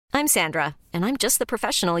I'm Sandra, and I'm just the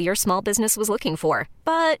professional your small business was looking for.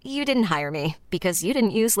 But you didn't hire me because you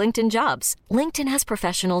didn't use LinkedIn Jobs. LinkedIn has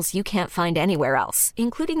professionals you can't find anywhere else,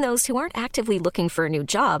 including those who aren't actively looking for a new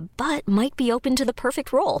job, but might be open to the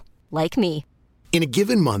perfect role, like me. In a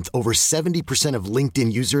given month, over 70% of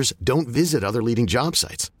LinkedIn users don't visit other leading job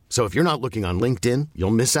sites. So if you're not looking on LinkedIn,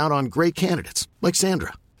 you'll miss out on great candidates like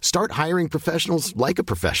Sandra. Start hiring professionals like a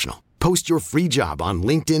professional. Post your free job on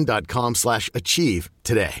linkedin.com/achieve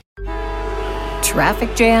today.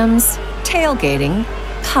 Traffic jams, tailgating,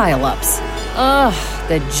 pile-ups. Ugh,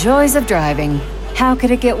 the joys of driving. How could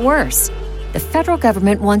it get worse? The federal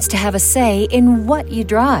government wants to have a say in what you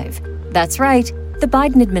drive. That's right. The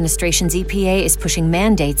Biden administration's EPA is pushing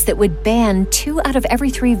mandates that would ban 2 out of every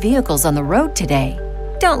 3 vehicles on the road today.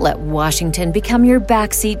 Don't let Washington become your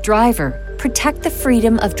backseat driver. Protect the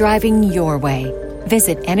freedom of driving your way.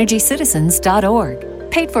 Visit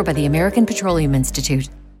EnergyCitizens.org. Paid for by the American Petroleum Institute.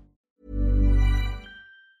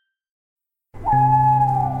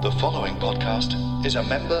 The following podcast is a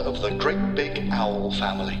member of the Great Big Owl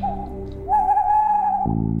family.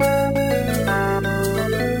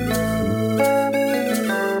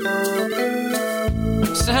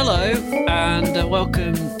 So hello, and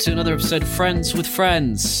welcome to another episode of Friends with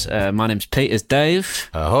Friends. My name's Pete, it's Dave.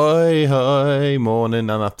 Ahoy, hoy, morning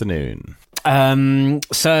and afternoon.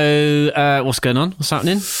 So what's going on? What's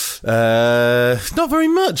happening? Not very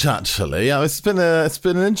much, actually. It's been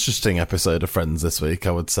an interesting episode of Friends this week,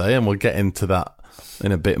 I would say, and we'll get into that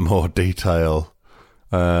in a bit more detail.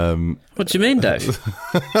 What do you mean, Dave?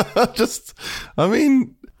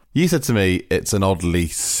 You said to me it's an oddly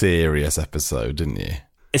serious episode, didn't you?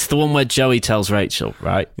 It's the one where Joey tells Rachel,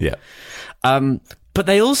 right? Yeah. But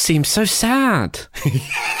they all seem so sad.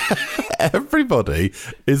 Everybody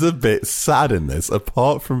is a bit sad in this,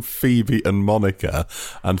 apart from Phoebe and Monica.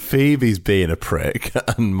 And Phoebe's being a prick,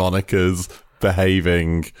 and Monica's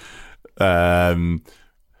behaving, not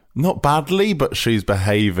badly, but she's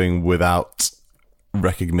behaving without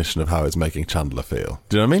recognition of how it's making Chandler feel.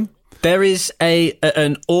 Do you know what I mean? There is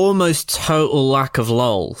an almost total lack of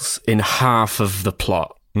lulz in half of the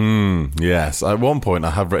plot. Yes. At one point,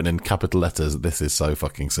 I have written in capital letters, "This is so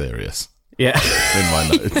fucking serious." Yeah. In my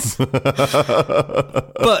notes.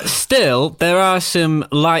 But still, there are some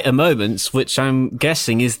lighter moments, which I'm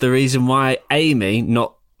guessing is the reason why Amy,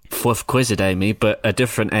 not Fluff Quizzed Amy, but a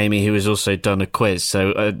different Amy who has also done a quiz.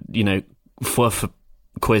 So, Fluff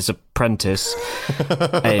Quiz Apprentice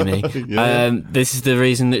Amy. Yeah. This is the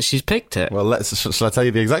reason that she's picked it. Well, shall I tell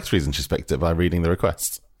you the exact reason she's picked it by reading the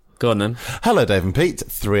request? Go on then. Hello, Dave and Pete.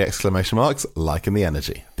 3 exclamation marks. Liking the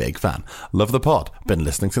energy. Big fan. Love the pod. Been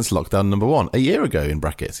listening since lockdown number 1. A year ago in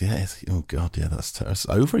brackets. Yeah. Oh God. Yeah. That's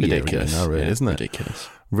over a year ago now, really, isn't it? Ridiculous.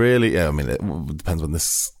 Really. Yeah. I mean, it depends when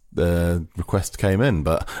this request came in,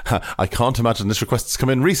 but I can't imagine this request has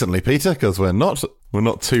come in recently, Peter, because we're not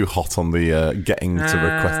too hot on the getting to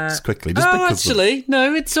requests quickly.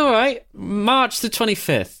 No, it's all right. March the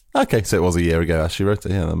 25th. Okay, so it was a year ago as she wrote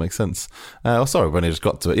it. Yeah, that makes sense. Sorry, we only just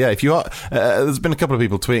got to it. Yeah, if you are, there's been a couple of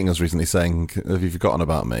people tweeting us recently saying, "Have you forgotten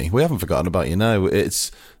about me?" We haven't forgotten about you. No, you're on the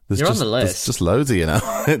list. There's just loads of you now.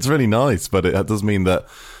 It's really nice, but it does mean that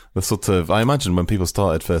the sort of, I imagine when people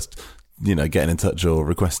started first, getting in touch or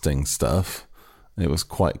requesting stuff, it was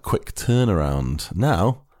quite a quick turnaround.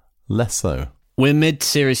 Now, less so. We're mid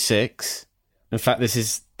Series 6. In fact, this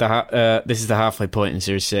is the halfway point in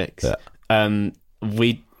Series 6. Yeah.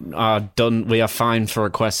 We are done. We are fine for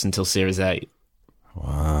requests until Series 8.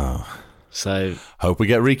 Wow. So hope we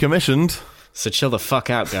get recommissioned. So chill the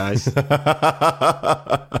fuck out, guys. But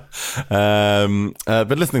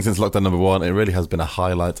listening since lockdown number 1, it really has been a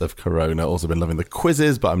highlight of Corona. Also been loving the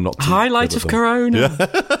quizzes, but I'm not too highlight of Corona. Yeah.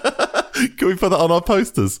 Can we put that on our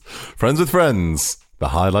posters? Friends with Friends, the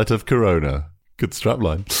highlight of Corona. Good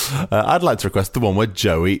strapline. I'd like to request the one where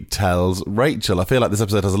Joey tells Rachel. I feel like this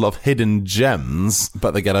episode has a lot of hidden gems,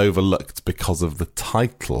 but they get overlooked because of the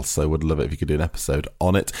title, so would love it if you could do an episode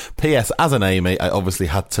on it. P.S. As an Amy, I obviously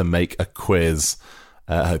had to make a quiz.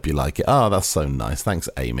 I hope you like it. Oh, that's so nice. Thanks,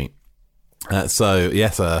 Amy.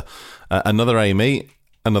 Another Amy,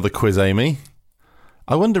 another quiz Amy.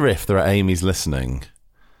 I wonder if there are Amys listening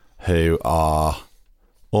who are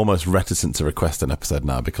almost reticent to request an episode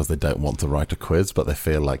now because they don't want to write a quiz, but they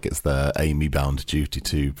feel like it's their Amy-bound duty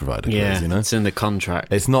to provide a quiz, Yeah, it's in the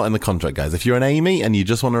contract. It's not in the contract, guys. If you're an Amy and you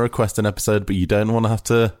just want to request an episode, but you don't want to have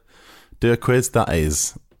to do a quiz, that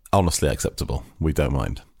is honestly acceptable. We don't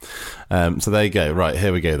mind. So there you go. Right,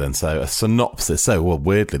 here we go then. So a synopsis. So,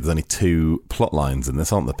 weirdly, there's only 2 plot lines in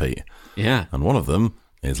this, aren't there, Pete? Yeah. And one of them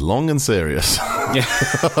is long and serious. Yeah.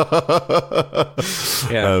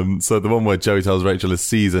 So the one where Joey tells Rachel is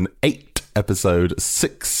season 8, episode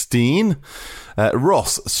 16.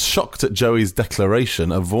 Ross, shocked at Joey's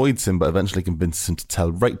declaration, avoids him but eventually convinces him to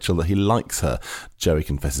tell Rachel that he likes her. Joey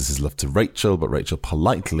confesses his love to Rachel, but Rachel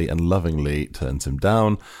politely and lovingly turns him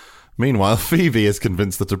down. Meanwhile, Phoebe is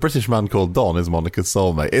convinced that a British man called Don is Monica's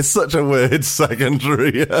soulmate. It's such a weird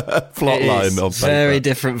secondary plot line. On very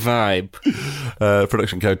different vibe.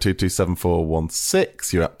 Production code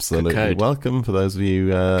 227416. You're absolutely welcome for those of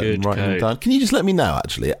you writing them down. Can you just let me know,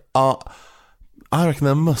 actually? I reckon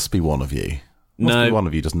there must be one of you. Must be one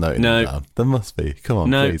of you just noting them down. There must be. Come on,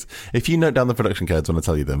 please. If you note down the production codes when I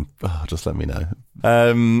tell you them, just let me know.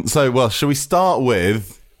 Shall we start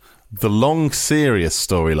with the long, serious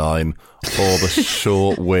storyline or the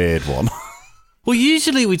short, weird one? Well,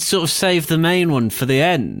 usually we'd sort of save the main one for the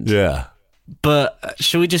end. Yeah. But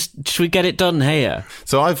should we get it done here?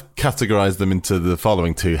 So I've categorised them into the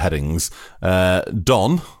following 2 headings.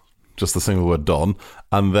 Don, just the single word Don,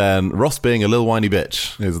 and then Ross being a little whiny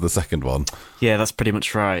bitch is the second one. Yeah, that's pretty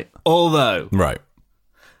much right. Although... Right.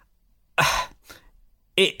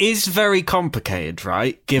 It is very complicated,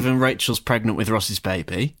 right? Given Rachel's pregnant with Ross's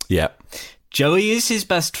baby. Yep. Joey is his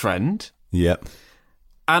best friend. Yep.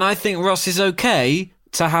 And I think Ross is okay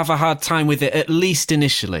to have a hard time with it, at least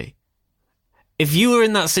initially. If you were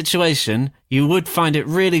in that situation, you would find it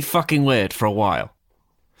really fucking weird for a while.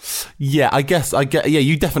 Yeah, I get. Yeah,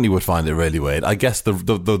 you definitely would find it really weird. I guess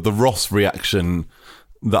the Ross reaction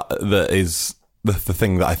that is the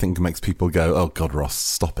thing that I think makes people go, "Oh God, Ross,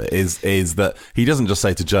 stop it!" is that he doesn't just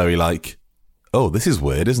say to Joey like, "Oh, this is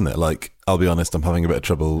weird, isn't it? Like, I'll be honest, I'm having a bit of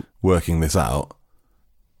trouble working this out.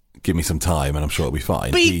 Give me some time, and I'm sure it'll be fine."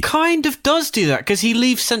 But he kind of does do that because he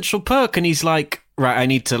leaves Central Perk and he's like, "Right, I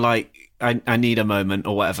need to I need a moment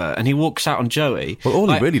or whatever," and he walks out on Joey. Well,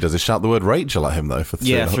 all he really does is shout the word Rachel at him though for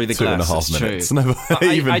through the glass, 2.5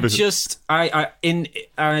 minutes.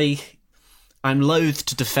 I'm loath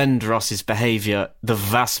to defend Ross's behaviour the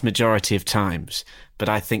vast majority of times, but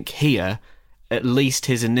I think here, at least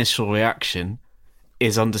his initial reaction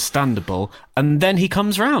is understandable, and then he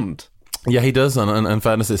comes round. Yeah, he does, and in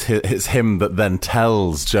fairness, it's him that then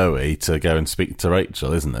tells Joey to go and speak to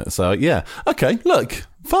Rachel, isn't it? So, yeah, okay, look,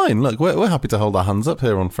 fine, look, we're happy to hold our hands up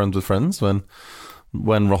here on Friends with Friends when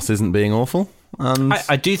Ross isn't being awful. And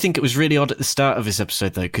I do think it was really odd at the start of this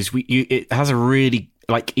episode, though, because it has a really,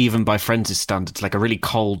 like, even by Friends' standards, like a really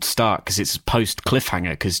cold start, because it's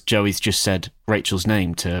post-cliffhanger, because Joey's just said Rachel's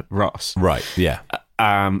name to Ross. Right, yeah.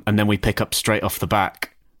 And then we pick up straight off the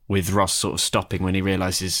back with Ross sort of stopping when he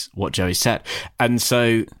realises what Joey said. And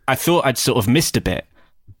so I thought I'd sort of missed a bit,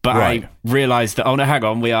 but right. I realised that, oh no, hang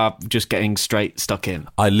on, we are just getting straight stuck in.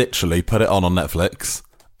 I literally put it on Netflix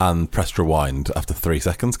and pressed rewind after 3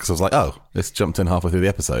 seconds because I was like, oh, it's jumped in halfway through the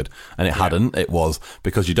episode. And it hadn't. It was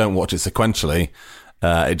because you don't watch it sequentially.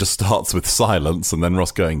 It just starts with silence and then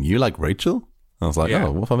Ross going, "You like Rachel?" I was like,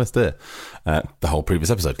 oh, what have I missed here? The whole previous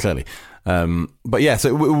episode, clearly. But yeah,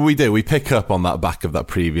 so we do. We pick up on that back of that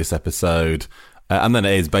previous episode. And then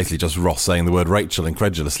it is basically just Ross saying the word Rachel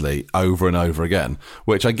incredulously over and over again,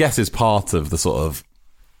 which I guess is part of the sort of...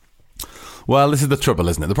 Well, this is the trouble,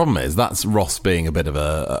 isn't it? The problem is that's Ross being a bit of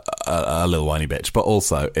a little whiny bitch, but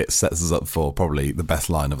also it sets us up for probably the best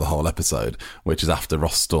line of the whole episode, which is after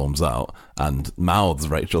Ross storms out and mouths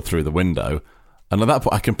Rachel through the window. And at that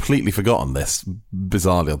point, I completely forgotten this,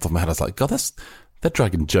 bizarrely, on top of my head. I was like, God, they're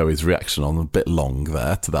dragging Joey's reaction on a bit long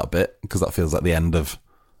there to that bit, because that feels like the end of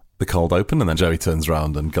the cold open. And then Joey turns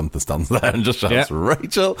around and Gunther stands there and just shouts,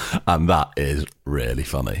 Rachel. And that is really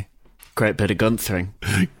funny. Great bit of Gunthering.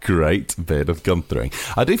 Great bit of Gunthering.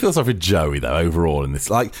 I do feel sorry for Joey though overall in this.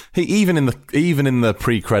 Like he even in the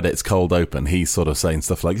pre-credits cold open, he's sort of saying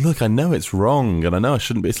stuff like, "Look, I know it's wrong, and I know I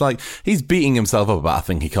shouldn't be." It's like he's beating himself up about a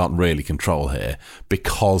thing he can't really control here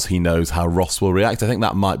because he knows how Ross will react. I think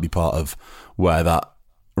that might be part of where that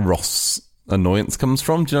Ross annoyance comes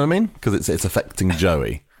from. Do you know what I mean? Because it's affecting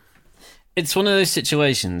Joey. It's one of those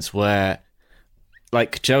situations where,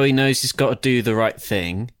 like, Joey knows he's got to do the right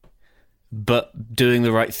thing, but doing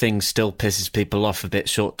the right thing still pisses people off a bit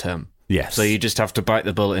short term. Yes. So you just have to bite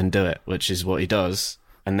the bullet and do it, which is what he does.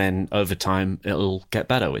 And then over time, it'll get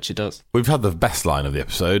better, which it does. We've had the best line of the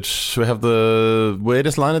episode. Should we have the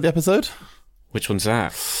weirdest line of the episode? Which one's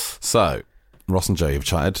that? So, Ross and Joey have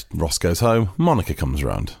chatted. Ross goes home. Monica comes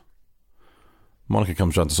around. Monica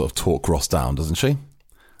comes around to sort of talk Ross down, doesn't she?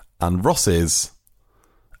 And Ross's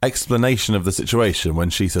explanation of the situation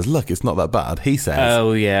when she says, "Look, it's not that bad," he says,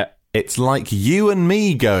 "Oh, yeah. It's like you and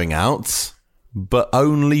me going out, but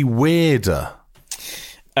only weirder."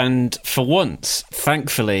 And for once,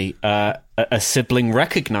 thankfully, a sibling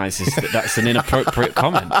recognises that that's an inappropriate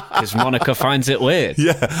comment because Monica finds it weird.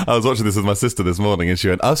 Yeah, I was watching this with my sister this morning and she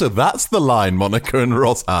went, oh, so that's the line Monica and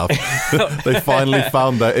Ross have. They finally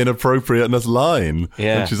found their inappropriateness line.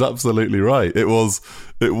 Yeah. And she's absolutely right. It was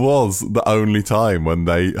the only time when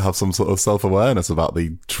they have some sort of self-awareness about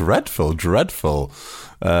the dreadful,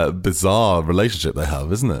 bizarre relationship they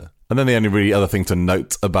have, isn't it? And then the only really other thing to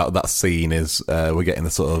note about that scene is we're getting the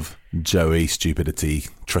sort of Joey stupidity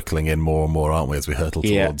trickling in more and more, aren't we, as we hurtle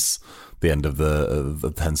towards the end of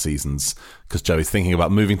the 10 seasons? Because Joey's thinking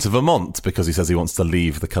about moving to Vermont because he says he wants to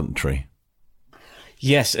leave the country.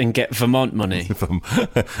 Yes, and get Vermont money.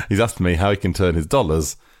 He's asked me how he can turn his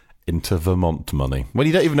dollars into Vermont money. Well,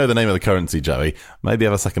 you don't even know the name of the currency, Joey. Maybe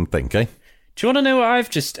have a second think, eh? Do you want to know what I've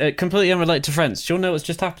just... completely unrelated to Friends. Do you want to know what's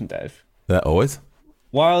just happened, Dave? Yeah, always.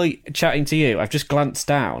 While chatting to you, I've just glanced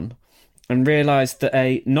down and realised that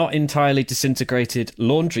a not entirely disintegrated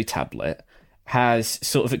laundry tablet has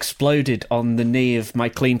sort of exploded on the knee of my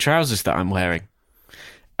clean trousers that I'm wearing.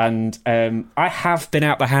 And I have been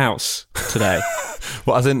out the house today.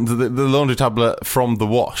 What, as in the laundry tablet from the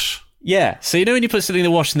wash? Yeah. So you know when you put something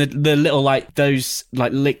in the wash and the little, like, those,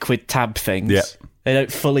 like, liquid tab things? Yeah. They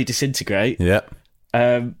don't fully disintegrate. Yeah.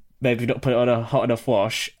 Maybe not put it on a hot enough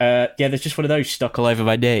wash. Yeah, there's just one of those stuck all over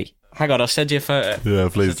my knee. Hang on, I'll send you a photo. Yeah,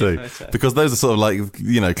 please do. Because those are sort of like,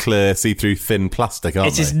 you know, clear, see-through, thin plastic,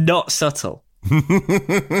 aren't they? It is not subtle. Hang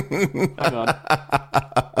on.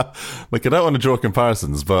 Look, I don't want to draw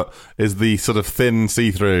comparisons, but is the sort of thin,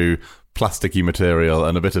 see-through, plasticky material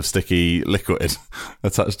and a bit of sticky liquid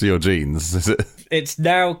attached to your jeans? Is it? It's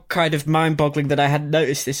now kind of mind-boggling that I hadn't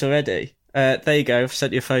noticed this already. There you go, I've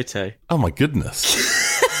sent you a photo. Oh my goodness.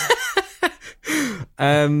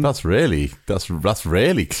 That's really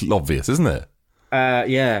obvious, isn't it?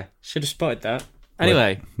 Yeah, should have spotted that.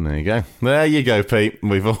 Anyway, there you go, Pete.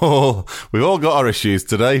 We've all got our issues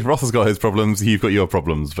today. Ross has got his problems, you've got your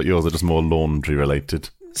problems, but yours are just more laundry related.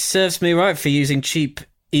 Serves me right for using cheap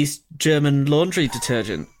East German laundry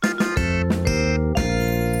detergent.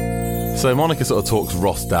 So Monica sort of talks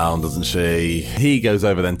Ross down, doesn't she? He goes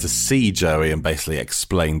over then to see Joey and basically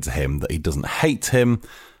explain to him that he doesn't hate him.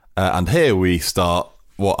 And here we start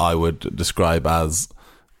what I would describe as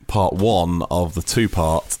part one of the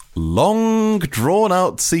two-part long,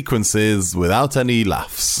 drawn-out sequences without any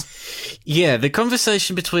laughs. Yeah, the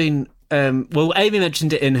conversation between... Amy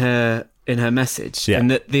mentioned it in her message,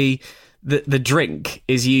 and that the drink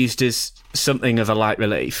is used as something of a light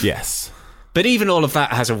relief. Yes. But even all of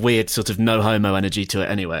that has a weird sort of no-homo energy to it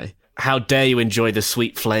anyway. How dare you enjoy the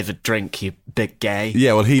sweet-flavoured drink, you big gay.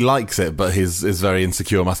 Yeah, well, he likes it, but his very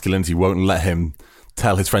insecure masculinity won't let him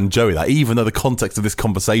tell his friend Joey that, even though the context of this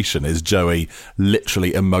conversation is Joey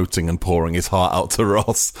literally emoting and pouring his heart out to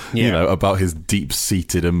Ross, you know, about his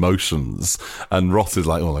deep-seated emotions. And Ross is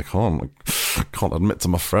like, I can't admit to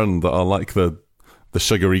my friend that I like the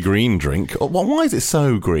sugary green drink. Why is it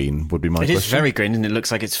so green, would be my question. It is very green, and it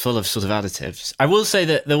looks like it's full of sort of additives. I will say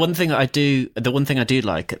that the one thing I do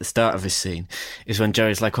like at the start of this scene is when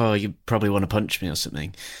Joey's like, oh, you probably want to punch me or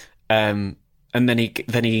something. And then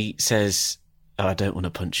he says, oh, I don't want to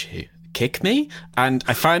punch you. Kick me? And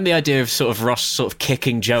I find the idea of sort of Ross sort of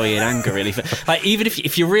kicking Joey in anger really... Like, even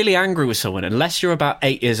if you're really angry with someone, unless you're about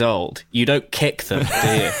 8 years old, you don't kick them,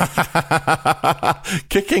 do you?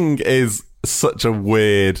 Kicking is such a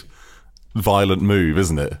weird, violent move,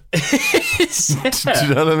 isn't it? Do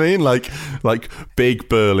you know what I mean? Like big,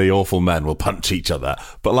 burly, awful men will punch each other.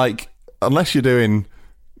 But, like, unless you're doing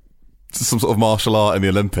some sort of martial art in the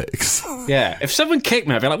Olympics. Yeah. If someone kicked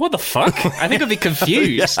me, I'd be like, what the fuck? I think I'd be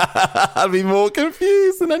confused. I'd be more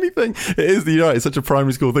confused than anything. It is, you're right, it's such a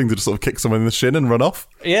primary school thing to just sort of kick someone in the shin and run off.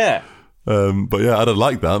 Yeah. But yeah, I'd have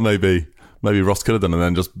liked that. Maybe Ross could have done and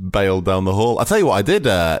then just bailed down the hall. I'll tell you what I did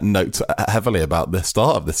note heavily about the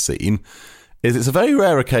start of this scene is it's a very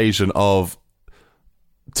rare occasion of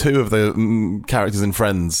two of the characters in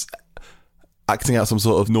Friends acting out some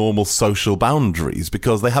sort of normal social boundaries,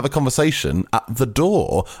 because they have a conversation at the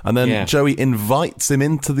door and then Joey invites him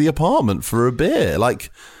into the apartment for a beer.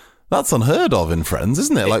 Like, that's unheard of in Friends,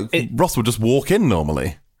 isn't it? Ross would just walk in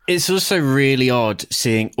normally. It's also really odd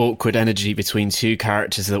seeing awkward energy between two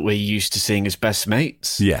characters that we're used to seeing as best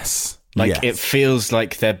mates. Yes. It feels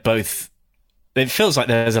like it feels like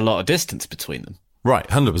there's a lot of distance between them. Right,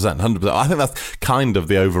 100%. I think that's kind of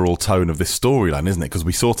the overall tone of this storyline, isn't it? Because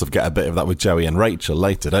we sort of get a bit of that with Joey and Rachel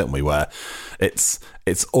later, don't we? Where it's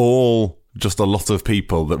all just a lot of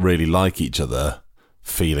people that really like each other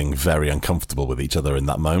feeling very uncomfortable with each other in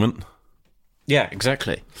that moment. Yeah,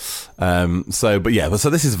 exactly. So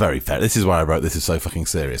this is very fair. This is why I wrote this is so fucking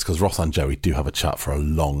serious, because Ross and Joey do have a chat for a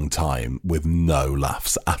long time with no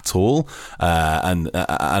laughs at all. And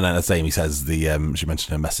as Amy says, she mentioned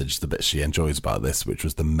in her message the bit she enjoys about this, which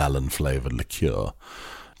was the melon flavoured liqueur.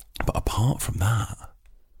 But apart from that,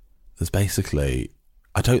 there's basically,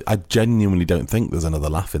 I genuinely don't think there's another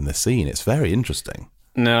laugh in this scene. It's very interesting.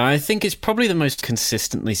 No, I think it's probably the most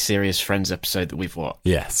consistently serious Friends episode that we've watched.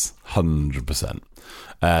 Yes, 100%.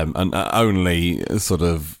 And only sort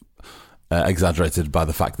of exaggerated by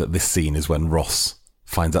the fact that this scene is when Ross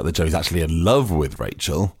finds out that Joey's actually in love with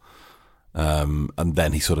Rachel. And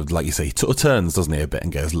then he sort of, like you say, he sort of turns, doesn't he, a bit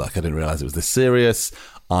and goes, look, I didn't realise it was this serious.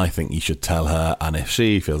 I think you should tell her. And if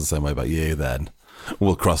she feels the same way about you, then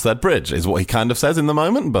we'll cross that bridge, is what he kind of says in the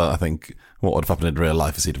moment. But I think what would have happened in real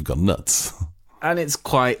life is he'd have gone nuts. And it's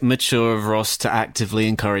quite mature of Ross to actively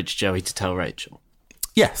encourage Joey to tell Rachel.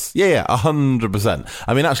 Yes, yeah, 100%.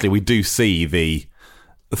 I mean, actually, we do see the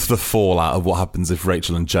fallout of what happens if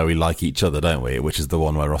Rachel and Joey like each other, don't we? Which is the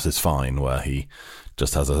one where Ross is fine, where he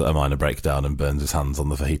just has a minor breakdown and burns his hands on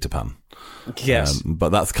the fajita pan. Yes. But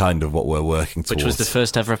that's kind of what we're working towards. Which was the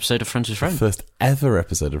first ever episode of Friends with Friends. First ever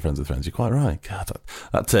episode of Friends with Friends. You're quite right. God,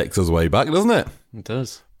 that takes us way back, doesn't it? It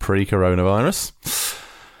does. Pre-coronavirus.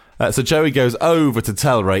 So Joey goes over to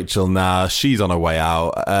tell Rachel now she's on her way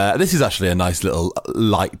out. This is actually a nice little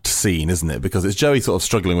light scene, isn't it? Because it's Joey sort of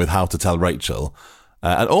struggling with how to tell Rachel.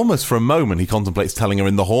 And almost for a moment, he contemplates telling her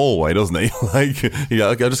in the hallway, doesn't he? Like,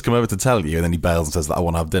 okay, I'll just come over to tell you. And then he bails and says that I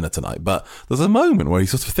want to have dinner tonight. But there's a moment where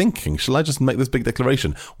he's sort of thinking, shall I just make this big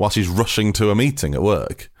declaration while she's rushing to a meeting at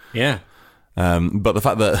work? Yeah. But the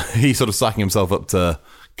fact that he's sort of psyching himself up to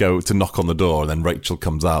go to knock on the door, and then Rachel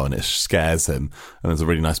comes out and it scares him, and there's a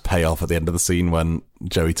really nice payoff at the end of the scene when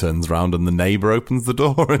Joey turns around and the neighbour opens the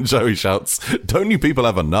door and Joey shouts, "Don't you people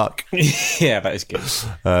ever knock?" Yeah, that is good.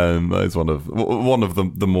 That is one of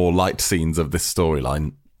the more light scenes of this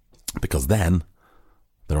storyline, because then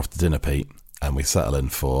they're off to dinner, Pete, and we settle in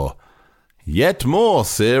for yet more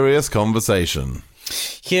serious conversation.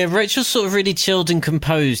 Yeah, Rachel's sort of really chilled and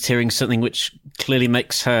composed, hearing something which clearly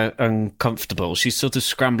makes her uncomfortable. She's sort of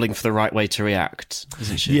scrambling for the right way to react,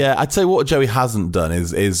 isn't she? Yeah, I'd say what Joey hasn't done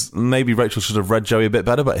is maybe Rachel should have read Joey a bit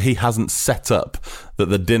better, but he hasn't set up that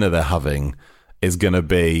the dinner they're having is going to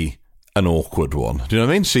be an awkward one. Do you know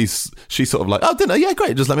what I mean? She's sort of like, oh, dinner, yeah,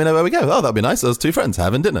 great, just let me know where we go. Oh, that'd be nice. There's two friends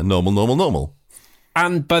having dinner. Normal.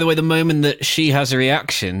 And by the way, the moment that she has a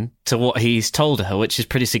reaction to what he's told her, which is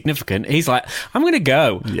pretty significant, he's like, I'm going to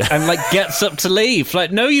go. Yeah. And like gets up to leave. Like,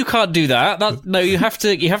 no, you can't do that. No, you have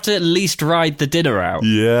to at least ride the dinner out.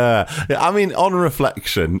 Yeah. I mean, on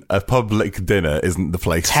reflection, a public dinner isn't the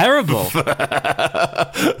place. Terrible.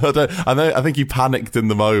 I think he panicked in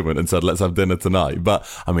the moment and said, let's have dinner tonight. But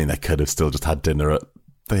I mean, they could have still just had dinner at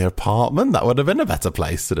the apartment. That would have been a better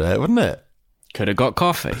place to do it, wouldn't it? Could have got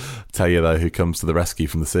coffee. Tell you, though, who comes to the rescue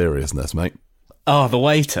from the seriousness, mate? Oh, the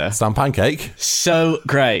waiter. Sam Pancake. So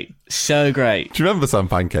great. So great. Do you remember Sam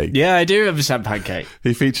Pancake? Yeah, I do remember Sam Pancake.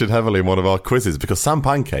 He featured heavily in one of our quizzes because Sam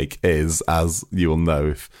Pancake is, as you will know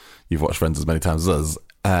if you've watched Friends as many times as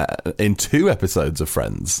us, in 2 episodes of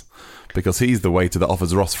Friends, because he's the waiter that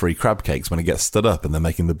offers Ross free crab cakes when he gets stood up and they're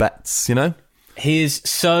making the bets, you know? He is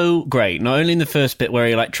so great. Not only in the first bit where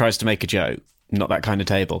he like tries to make a joke, not that kind of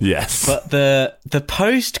table. Yes. But the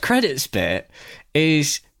post-credits bit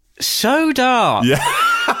is so dark. Yeah.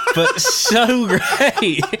 But so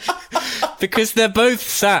great. Because they're both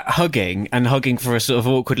sat hugging for a sort of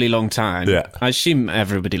awkwardly long time. Yeah. I assume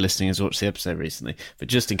everybody listening has watched the episode recently, but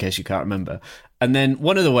just in case you can't remember. And then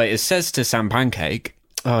one of the waiters says to Sam Pancake,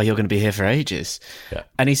 oh, you're going to be here for ages. Yeah.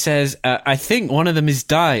 And he says, I think one of them is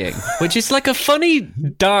dying, which is like a funny,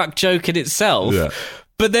 dark joke in itself. Yeah.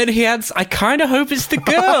 But then he adds, I kind of hope it's the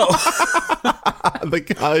girl. The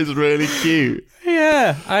guy's really cute.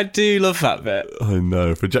 Yeah, I do love that bit. I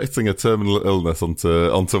know. Projecting a terminal illness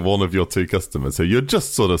onto one of your 2 customers who you're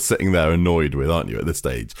just sort of sitting there annoyed with, aren't you, at this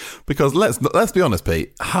stage? Because let's be honest,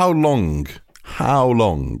 Pete, how long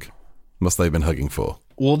must they have been hugging for?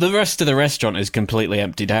 Well, the rest of the restaurant is completely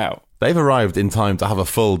emptied out. They've arrived in time to have a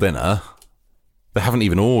full dinner. They haven't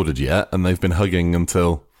even ordered yet, and they've been hugging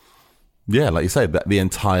until... yeah, like you say, the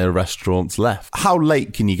entire restaurant's left. How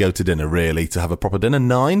late can you go to dinner, really, to have a proper dinner?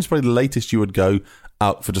 9's probably the latest you would go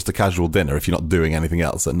out for just a casual dinner if you're not doing anything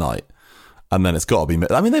else at night. And then it's got to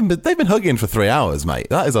be... I mean, they've been hugging for 3 hours, mate.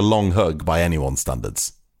 That is a long hug by anyone's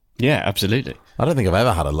standards. Yeah, absolutely. I don't think I've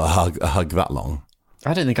ever had a hug that long.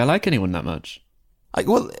 I don't think I like anyone that much.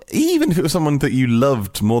 Well, even if it was someone that you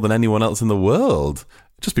loved more than anyone else in the world,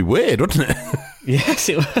 it'd just be weird, wouldn't it? Yes,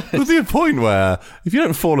 it was. There'd be a point where if you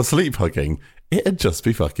don't fall asleep hugging, it'd just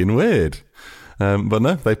be fucking weird. But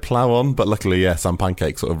no, they plough on. But luckily, yeah, Sam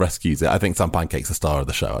Pancake sort of rescues it. I think Sam Pancake's the star of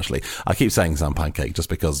the show, actually. I keep saying Sam Pancake just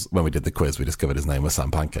because when we did the quiz, we discovered his name was Sam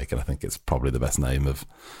Pancake, and I think it's probably the best name of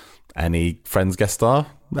any Friends guest star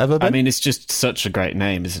ever been. I mean, it's just such a great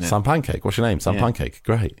name, isn't it? Sam Pancake. What's your name? Sam Pancake.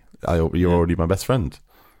 Great. You're already my best friend.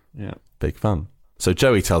 Yeah. Big fan. So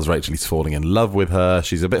Joey tells Rachel he's falling in love with her.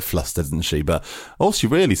 She's a bit flustered, isn't she? But all she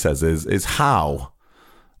really says is how.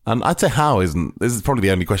 And I'd say this is probably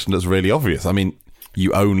the only question that's really obvious. I mean,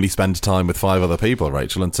 you only spend time with 5 other people,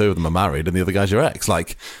 Rachel, and 2 of them are married and the other guy's your ex.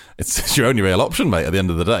 Like, it's your only real option, mate, at the end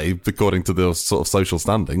of the day, according to those sort of social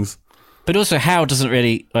standings. But also, how doesn't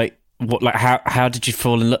really, how did you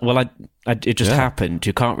fall in love? Well, it just happened.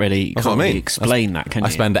 You can't really, explain that, can you? I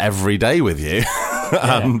spend every day with you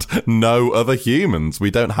and no other humans. We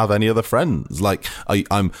don't have any other friends. Like,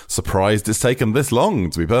 I'm surprised it's taken this long,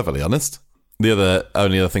 to be perfectly honest. The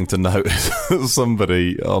only other thing to note is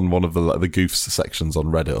somebody on one of the goofs sections on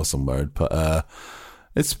Reddit or somewhere had put,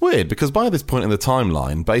 it's weird because by this point in the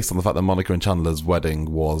timeline, based on the fact that Monica and Chandler's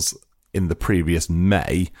wedding was in the previous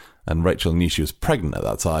May and Rachel knew she was pregnant at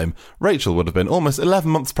that time, Rachel would have been almost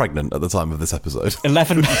 11 months pregnant at the time of this episode.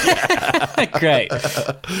 11? Great.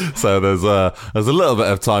 So there's a little bit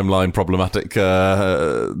of timeline problematic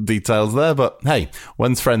details there, but hey,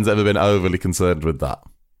 when's Friends ever been overly concerned with that?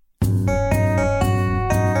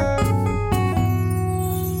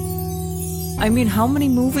 I mean, how many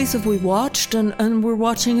movies have we watched and we're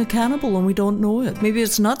watching a cannibal and we don't know it? Maybe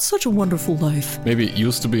it's not such a wonderful life. Maybe it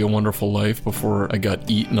used to be a wonderful life before I got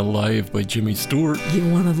eaten alive by Jimmy Stewart. You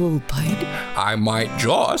want a little bite? I might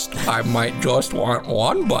just want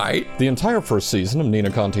one bite. The entire first season of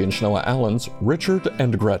Nina Conti and Shanoa Allen's Richard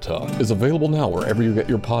and Greta is available now wherever you get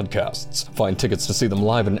your podcasts. Find tickets to see them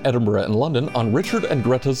live in Edinburgh and London on Richard and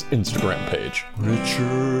Greta's Instagram page.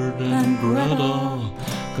 Richard and Greta,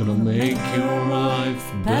 gonna make your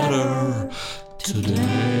life better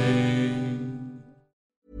today.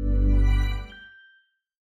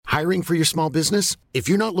 Hiring for your small business? If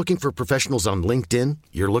you're not looking for professionals on LinkedIn,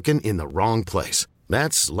 you're looking in the wrong place.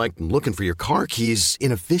 That's like looking for your car keys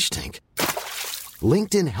in a fish tank.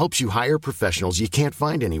 LinkedIn helps you hire professionals you can't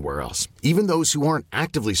find anywhere else, even those who aren't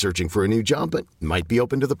actively searching for a new job but might be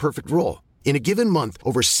open to the perfect role. In a given month,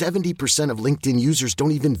 over 70% of LinkedIn users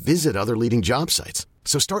don't even visit other leading job sites.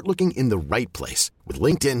 So start looking in the right place. With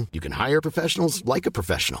LinkedIn, you can hire professionals like a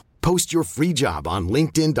professional. Post your free job on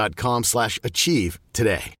linkedin.com/achieve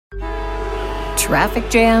today. Traffic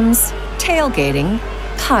jams, tailgating,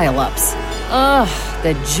 pile-ups. Ugh,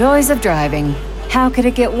 the joys of driving. How could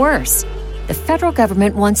it get worse? The federal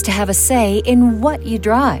government wants to have a say in what you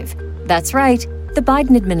drive. That's right. The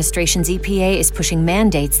Biden administration's EPA is pushing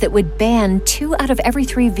mandates that would ban 2 out of every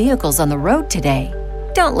 3 vehicles on the road today.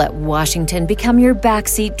 Don't let Washington become your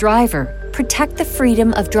backseat driver. Protect the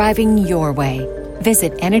freedom of driving your way.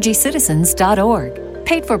 Visit EnergyCitizens.org.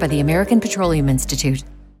 Paid for by the American Petroleum Institute.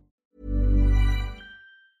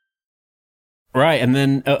 Right, and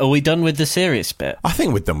then are we done with the serious bit? I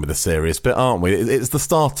think we're done with the serious bit, aren't we? It's the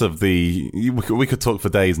start of the... We could talk for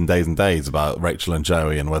days and days and days about Rachel and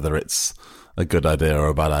Joey and whether it's a good idea or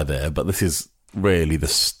a bad idea, but this is really the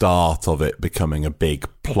start of it becoming a big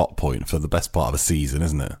plot point for the best part of a season,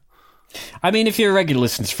 isn't it? I mean, if you're a regular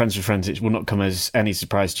listener to Friends with Friends, it will not come as any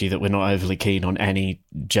surprise to you that we're not overly keen on any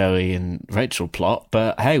Joey and Rachel plot,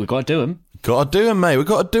 but hey, we've got to do them. Got to do them, mate. We've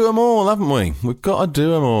got to do them all, haven't we? We've got to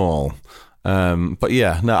do them all. But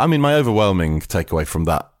yeah, no, I mean, my overwhelming takeaway from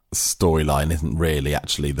that storyline isn't really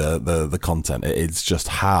actually the content. It's just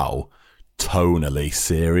how tonally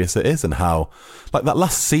serious it is and how, like, that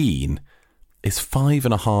last scene is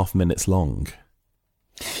 5.5 minutes long.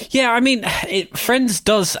 Yeah, I mean, Friends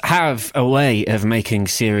does have a way of making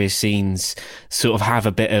serious scenes sort of have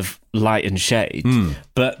a bit of light and shade,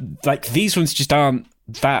 but like these ones just aren't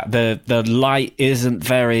that. The light isn't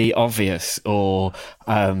very obvious, or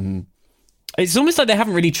it's almost like they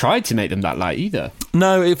haven't really tried to make them that light either.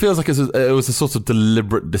 No, it feels like it was a sort of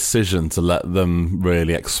deliberate decision to let them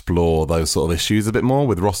really explore those sort of issues a bit more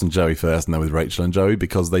with Ross and Joey first and then with Rachel and Joey,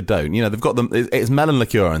 because they don't. You know, they've got them. It's Melon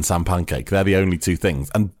Liqueur and Sam Pancake. They're the only 2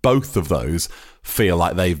 things. And both of those feel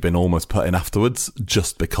like they've been almost put in afterwards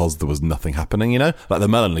just because there was nothing happening, you know? Like the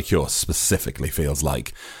Melon Liqueur specifically feels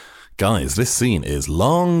like, guys, this scene is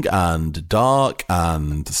long and dark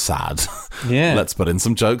and sad. Yeah. Let's put in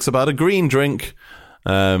some jokes about a green drink.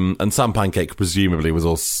 And Sam Pancake presumably was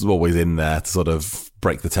always in there to sort of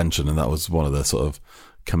break the tension, and that was one of the sort of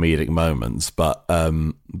comedic moments. But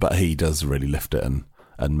he does really lift it and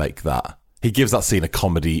make that He gives that scene a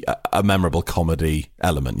comedy, a memorable comedy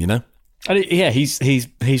element, you know? Yeah,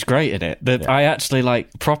 he's great at it. I actually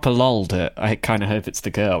proper lolled it. I kind of hope it's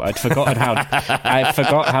the girl. I'd forgotten how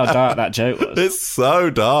how dark that joke was. It's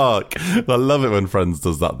so dark. I love it when Friends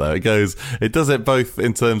does that though. It does it both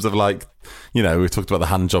in terms of we talked about the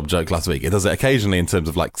hand job joke last week. It does it occasionally in terms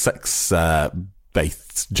of sex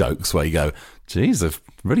based jokes where you go, geez, they've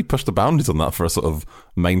really pushed the boundaries on that for a sort of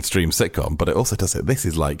mainstream sitcom. But it also does it. This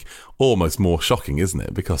is almost more shocking, isn't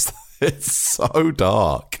it? Because it's so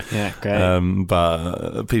dark. Yeah, great.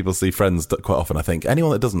 But people see Friends quite often. I think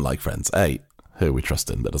anyone that doesn't like Friends, who are we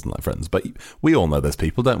trusting that doesn't like Friends? But we all know those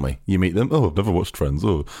people, don't we? You meet them. Oh, I've never watched Friends.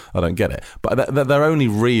 Oh, I don't get it. But their only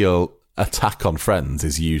real attack on Friends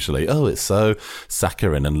is usually, oh, it's so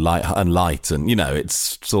saccharine and light, and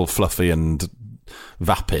it's all fluffy and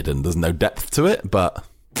vapid, and there's no depth to it. But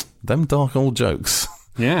them dark old jokes,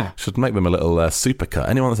 should make them a little supercut.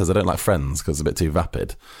 Anyone that says I don't like Friends because it's a bit too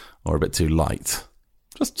vapid or a bit too light,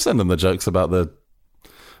 just send them the jokes about the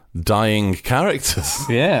dying characters.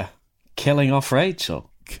 Yeah, killing off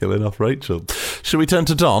Rachel. Should we turn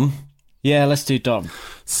to Don? Yeah, let's do Don.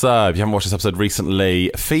 So, if you haven't watched this episode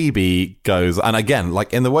recently, Phoebe goes, and again,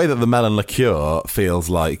 in the way that the melon liqueur feels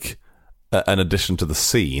like an addition to the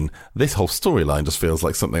scene, this whole storyline just feels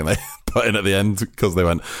like something they put in at the end because they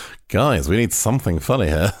went, guys, we need something funny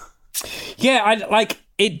here. Yeah,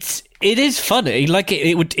 it is funny.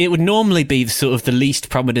 It would normally be sort of the least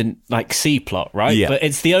prominent C plot, right? Yeah. But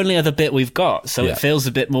it's the only other bit we've got, so it feels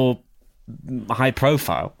a bit more high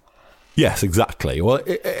profile. Yes, exactly. Well,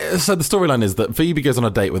 so the storyline is that Phoebe goes on a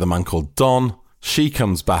date with a man called Don. She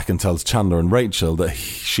comes back and tells Chandler and Rachel that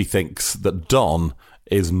she thinks that Don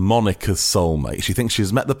is Monica's soulmate. She thinks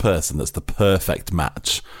she's met the person that's the perfect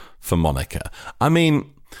match for Monica. I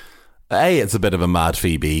mean, it's a bit of a mad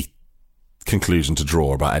Phoebe conclusion to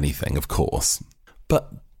draw about anything, of course.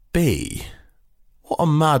 But B, what a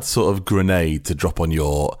mad sort of grenade to drop on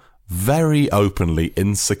your very openly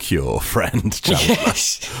insecure friend, Chandler.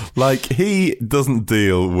 Yes. He doesn't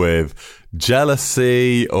deal with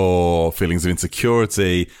jealousy or feelings of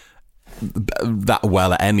insecurity that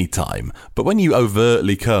well at any time. But when you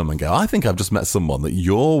overtly come and go, I think I've just met someone that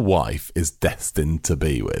your wife is destined to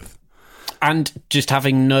be with. And just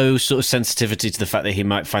having no sort of sensitivity to the fact that he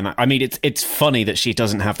might find that. I mean, it's funny that she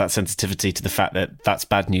doesn't have that sensitivity to the fact that that's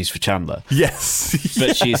bad news for Chandler. Yes.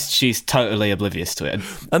 But she's totally oblivious to it.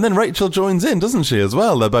 And then Rachel joins in, doesn't she, as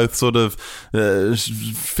well? They're both sort of...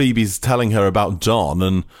 Phoebe's telling her about Don,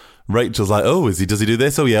 and Rachel's like, oh, does he do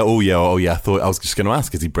this? Oh, yeah. I thought I was just going to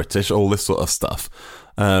ask, is he British? All this sort of stuff.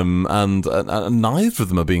 And neither of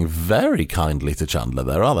them are being very kindly to Chandler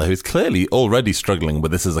there, are they? Who's clearly already struggling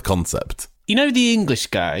with this as a concept. You know the English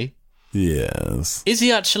guy? Yes. Is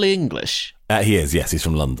he actually English? He is, yes. He's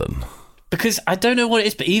from London. Because I don't know what it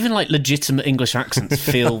is, but even legitimate English accents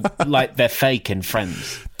feel like they're fake in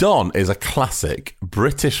Friends. Don is a classic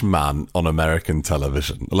British man on American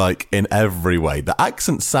television, in every way. The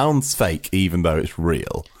accent sounds fake, even though it's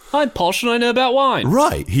real. I'm posh and I know about wine.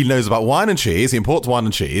 Right. He knows about wine and cheese. He imports wine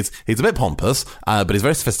and cheese. He's a bit pompous, but he's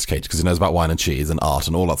very sophisticated because he knows about wine and cheese and art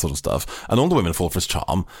and all that sort of stuff. And all the women fall for his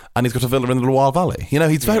charm. And he's got a villa in the Loire Valley. He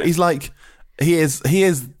is.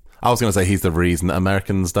 I was going to say he's the reason that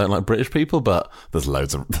Americans don't like British people, but there's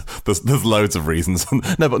loads of reasons.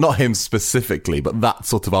 No, but not him specifically, but that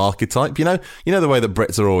sort of archetype. You know the way that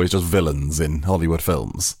Brits are always just villains in Hollywood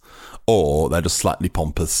films, or they're just slightly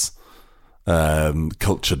pompous,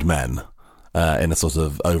 cultured men in a sort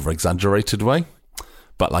of over-exaggerated way.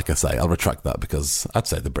 But like I say, I'll retract that because I'd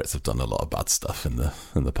say the Brits have done a lot of bad stuff in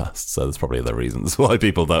the past, so there's probably other reasons why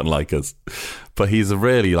people don't like us. But he's a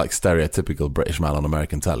really stereotypical British man on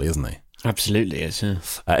American telly, isn't he? Absolutely is, yeah.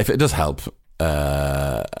 If it does help,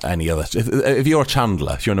 if you're a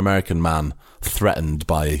Chandler, if you're an American man threatened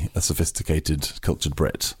by a sophisticated, cultured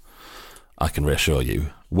Brit, I can reassure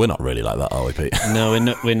you, we're not really like that, are we, Pete? No,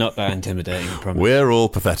 we're not that intimidating, I promise. We're all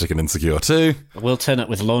pathetic and insecure too. We'll turn up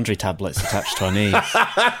with laundry tablets attached to our knees.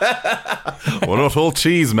 We're not all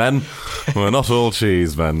cheese men.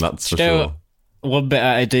 That's for sure. One bit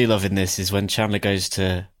I do love in this is when Chandler goes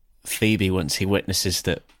to Phoebe once he witnesses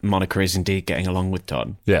that Monica is indeed getting along with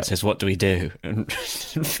Don. Yeah. Says, what do we do? And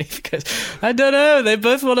Phoebe goes, I don't know. They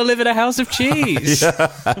both want to live in a house of cheese. Feels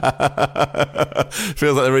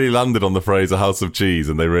like they really landed on the phrase a house of cheese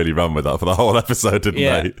and they really ran with that for the whole episode, didn't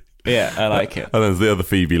they? Yeah, I like it. And there's the other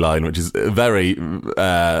Phoebe line, which is very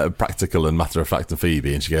practical and matter-of-fact to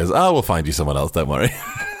Phoebe. And she goes, oh, we'll find you someone else, don't worry.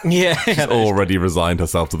 Yeah. She's already resigned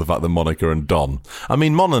herself to the fact that Monica and Don... I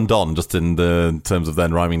mean, Mon and Don, just in the terms of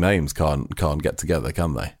then rhyming names, can't get together,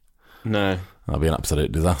 can they? No. That'll be an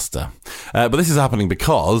absolute disaster. But this is happening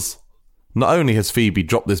because not only has Phoebe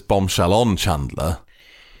dropped this bombshell on Chandler,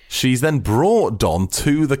 she's then brought Don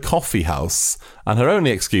to the coffee house, and her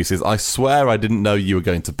only excuse is, I swear I didn't know you were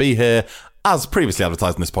going to be here. As previously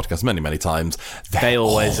advertised in this podcast many, many times, they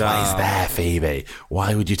always are there, Phoebe.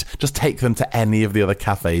 Why would you just take them to any of the other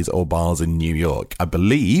cafes or bars in New York? I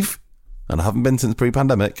believe, and I haven't been since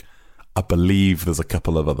pre-pandemic, I believe there's a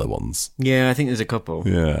couple of other ones. Yeah, I think there's a couple.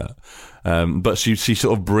 Yeah. But she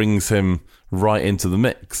sort of brings him right into the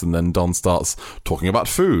mix, and then Don starts talking about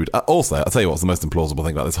food. Also, I'll tell you what's the most implausible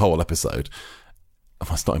thing about this whole episode.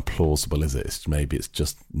 Well, it's not implausible, is it? Maybe it's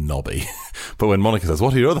just knobby. But when Monica says,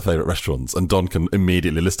 what are your other favourite restaurants? And Don can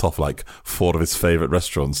immediately list off like 4 of his favourite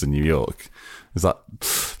restaurants in New York. Is that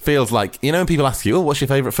feels like, you know, when people ask you, oh, what's your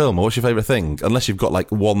favourite film or what's your favourite thing? Unless you've got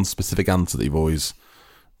like one specific answer that you've always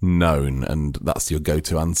known and that's your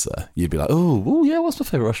go-to answer, you'd be like, oh yeah, what's my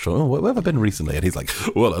favourite restaurant? Oh, where have I been recently? And he's like,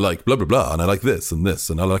 well, I like blah blah blah, and I like this and this,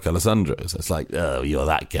 and I like Alessandro's. It's like, oh, you're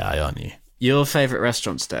that guy, aren't you? Your favourite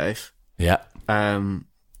restaurants, Dave? Yeah.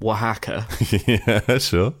 Oaxaca. Yeah,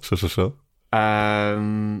 sure.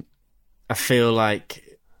 I feel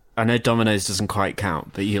like, I know Domino's doesn't quite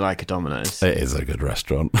count, but you like a Domino's. It is a good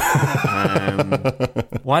restaurant. Why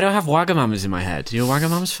do I have Wagamama's in my head? Your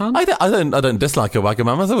Wagamama's fun? I don't dislike a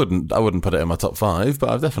Wagamama's. I wouldn't put it in my top 5, but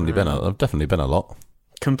I've definitely been a lot.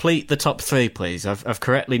 Complete the top 3, please. I've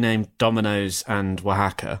correctly named Domino's and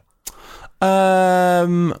Oaxaca.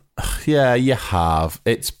 Yeah, you have.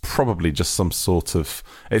 It's probably just some sort of.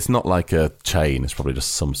 It's not like a chain. It's probably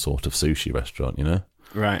just some sort of sushi restaurant, you know.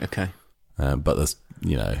 Right. Okay. But there's,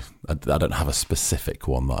 you know, I don't have a specific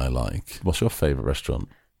one that I like. What's your favourite restaurant?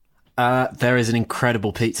 There is an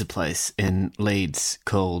incredible pizza place in Leeds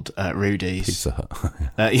called Rudy's. Pizza Hut.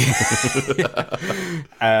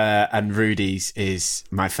 And Rudy's is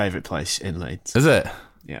my favourite place in Leeds. Is it?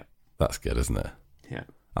 Yeah. That's good, isn't it? Yeah.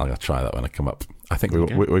 I'm going to try that when I come up. I think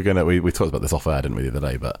we're going to... We talked about this off air, didn't we, the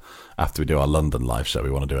other day? But after we do our London live show, we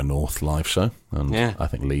want to do a North live show. And yeah. I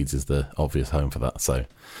think Leeds is the obvious home for that. So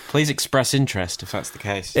please express interest if that's the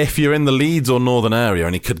case. If you're in the Leeds or Northern area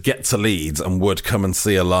and you could get to Leeds and would come and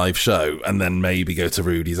see a live show and then maybe go to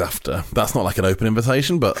Rudy's after, that's not like an open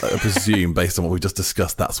invitation, but I presume based on what we've just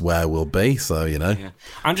discussed, that's where we'll be. So, you know. Yeah.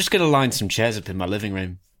 I'm just going to line some chairs up in my living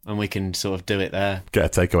room. And we can sort of do it there.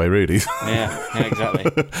 Get a takeaway Rudy's. Yeah,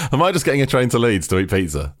 exactly. Am I just getting a train to Leeds to eat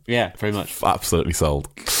pizza? Yeah, pretty much. Absolutely sold.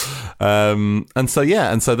 And so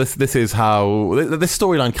this is how this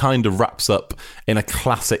storyline kind of wraps up in a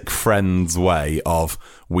classic Friends way of,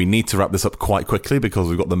 we need to wrap this up quite quickly because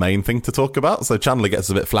we've got the main thing to talk about. So Chandler gets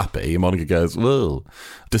a bit flappy. Monica goes, well,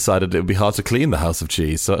 decided it would be hard to clean the house of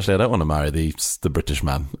cheese, so actually I don't want to marry the British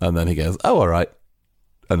man. And then he goes, oh, all right.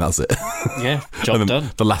 And that's it. Yeah, job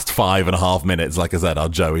done. The last 5.5 minutes, like I said, are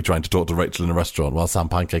Joey trying to talk to Rachel in a restaurant while Sam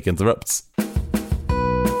Pancake interrupts.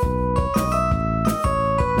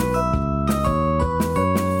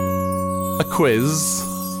 A quiz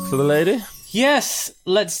for the lady? Yes,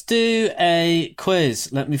 let's do a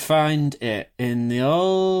quiz. Let me find it in the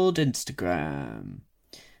old Instagram.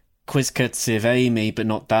 Quiz courtesy of Amy, but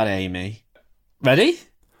not that Amy. Ready?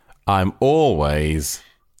 I'm always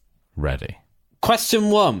ready. Question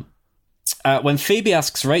 1. When Phoebe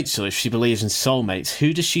asks Rachel if she believes in soulmates,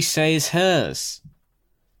 who does she say is hers?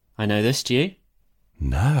 I know this, do you?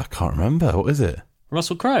 No, I can't remember. What is it?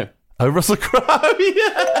 Russell Crowe. Oh, Russell Crowe,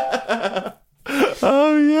 yeah!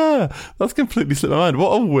 Oh, yeah. That's completely slipped my mind.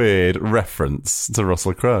 What a weird reference to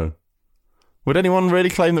Russell Crowe. Would anyone really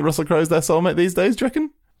claim that Russell Crowe's their soulmate these days, do you reckon?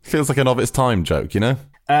 Feels like an of its time joke, you know?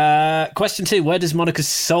 Question 2. Where does Monica's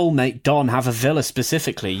soulmate Don have a villa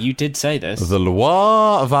specifically? You did say this. The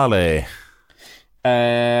Loire Valley.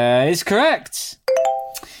 Is correct.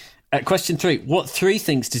 Question 3. What 3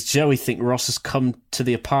 things does Joey think Ross has come to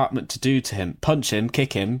the apartment to do to him? Punch him,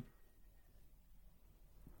 kick him,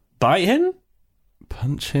 bite him?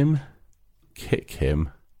 Punch him, kick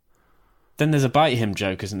him. Then there's a bite him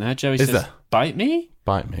joke, isn't there? Joey says, bite me?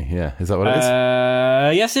 Bite me, yeah. Is that what it is?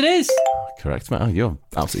 Yes, it is. Correct, mate. Oh, you're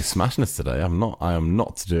absolutely smashing us today. I am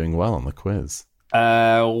not doing well on the quiz.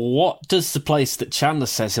 What does the place that Chandler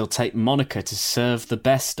says he'll take Monica to serve the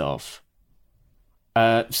best of?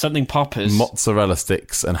 Something poppers. Mozzarella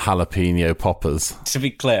sticks and jalapeno poppers. To be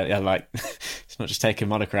clear, yeah, like, it's not just taking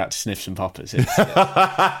Monica out to sniff some poppers.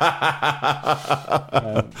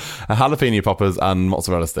 Jalapeno poppers and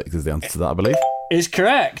mozzarella sticks is the answer to that, I believe. Is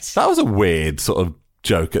correct. That was a weird sort of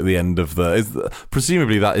joke at the end of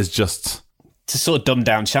presumably that is just to sort of dumb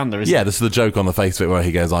down Chandler, isn't it? Yeah, this is the joke on the face of it where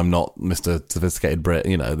he goes, "I'm not Mr. Sophisticated Brit.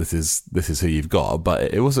 You know, this is who you've got."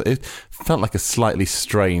 But it felt like a slightly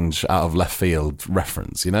strange, out of left field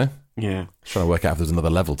reference. You know? Yeah. Trying to work out if there's another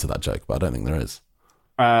level to that joke, but I don't think there is.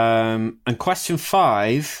 And question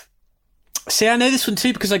 5. See, I know this one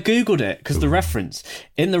too because I googled it because the reference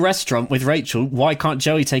in the restaurant with Rachel. Why can't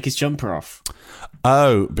Joey take his jumper off?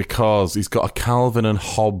 Oh, because he's got a Calvin and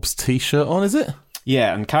Hobbes T-shirt on, is it?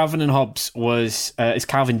 Yeah, and Calvin and Hobbes it's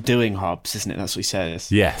Calvin doing Hobbes, isn't it? That's what he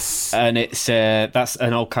says. Yes, and it's that's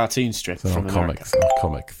an old cartoon strip from America.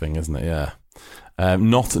 Comic thing, isn't it? Yeah.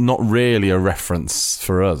 Not really a reference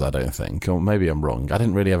for us, I don't think. Or maybe I'm wrong. I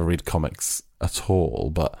didn't really ever read comics at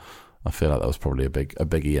all, but I feel like that was probably a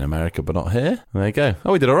biggie in America, but not here. There you go.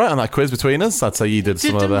 Oh, we did all right on that quiz between us. I'd say you did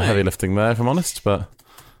some of the heavy lifting there, if I'm honest, but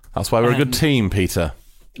that's why we're a good team, Peter.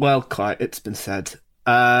 Well, quite. It's been said.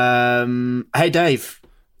 Hey, Dave.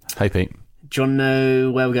 Hey, Pete. Do you want to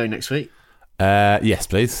know where we're going next week? Yes,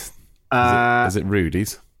 please. Is it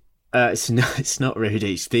Rudy's? It's not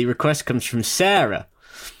Rudy's. The request comes from Sarah.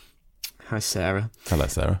 Hi, Sarah. Hello,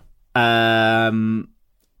 Sarah.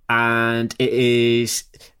 And it is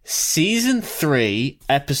season 3,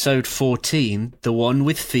 episode 14, the one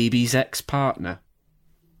with Phoebe's ex-partner.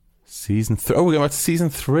 Season 3. Oh, we're going back to season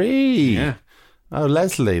 3. Yeah. Oh,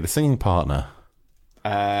 Leslie, the singing partner.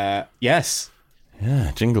 Yes.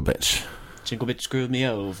 Yeah, Jingle Bitch. Jingle Bitch screwed me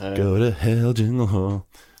over. Go to hell, Jingle Hall.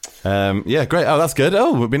 Yeah, great. Oh, that's good.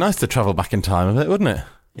 Oh, it would be nice to travel back in time a bit, wouldn't it?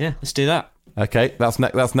 Yeah, let's do that. Okay, that's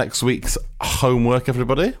next week's homework,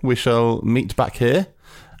 everybody. We shall meet back here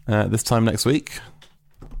this time next week.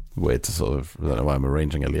 Weird to sort of, I don't know why I'm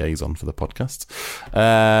arranging a liaison for the podcast.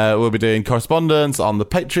 We'll be doing correspondence on the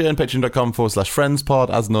Patreon, patreon.com/friendspod,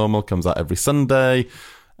 as normal, comes out every Sunday.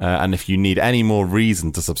 And if you need any more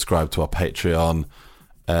reason to subscribe to our Patreon,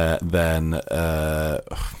 then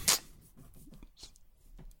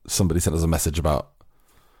somebody sent us a message about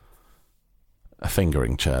a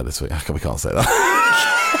fingering chair this week. We can't say that.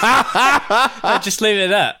 Just leave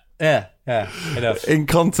it at that. Yeah, enough. In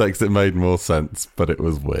context, it made more sense, but it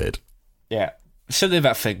was weird. Yeah. Something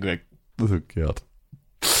about fingering. Oh, God.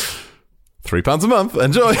 £3 a month.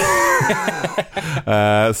 Enjoy.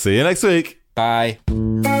 See you next week. Bye.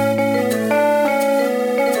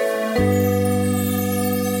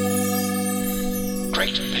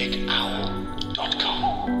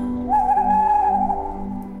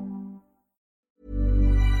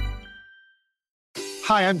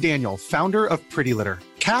 Hi, I'm Daniel, founder of Pretty Litter.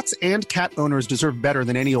 Cats and cat owners deserve better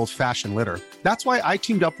than any old-fashioned litter. That's why I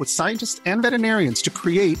teamed up with scientists and veterinarians to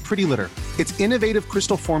create Pretty Litter. Its innovative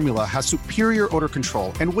crystal formula has superior odor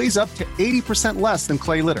control and weighs up to 80% less than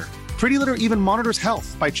clay litter. Pretty Litter even monitors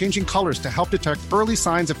health by changing colors to help detect early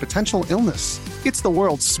signs of potential illness. It's the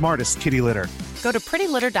world's smartest kitty litter. Go to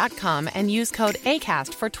prettylitter.com and use code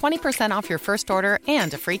ACAST for 20% off your first order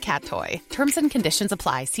and a free cat toy. Terms and conditions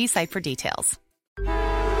apply. See site for details.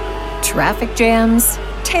 Traffic jams,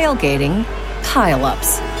 tailgating,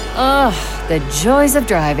 pile-ups. Ugh, the joys of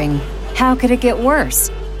driving. How could it get worse?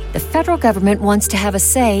 The federal government wants to have a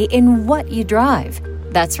say in what you drive.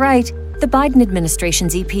 That's right. The Biden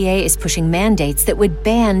administration's EPA is pushing mandates that would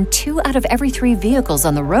ban 2 out of every 3 vehicles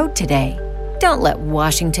on the road today. Don't let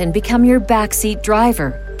Washington become your backseat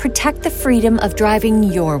driver. Protect the freedom of driving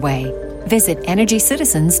your way. Visit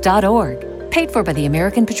EnergyCitizens.org. Paid for by the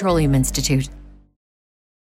American Petroleum Institute.